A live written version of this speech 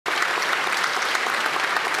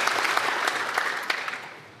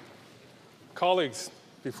Colleagues,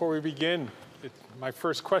 before we begin my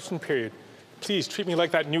first question period, please treat me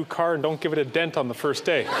like that new car and don't give it a dent on the first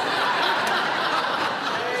day.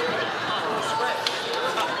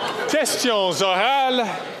 Questions orales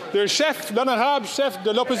de l'honorable chef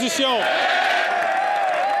de l'opposition.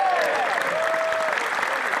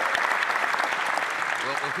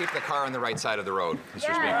 We'll keep the car on the right side of the road,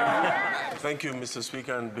 Mr. Speaker. Thank you, Mr.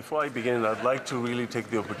 Speaker. And before I begin, I'd like to really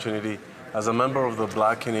take the opportunity as a member of the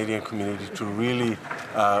Black Canadian community to really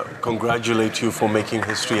congratulate you for making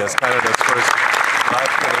history as Canada's first Black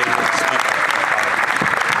Canadian Speaker.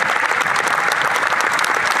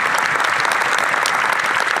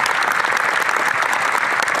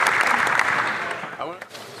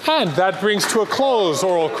 And that brings to a close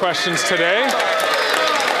oral questions today.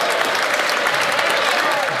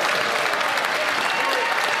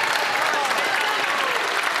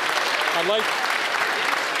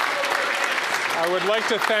 I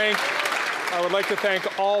would like to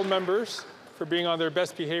thank all members for being on their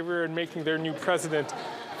best behavior and making their new president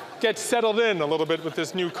get settled in a little bit with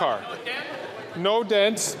this new car. No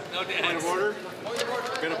dents. No dents. Point of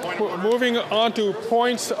order. Moving on to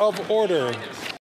points of order.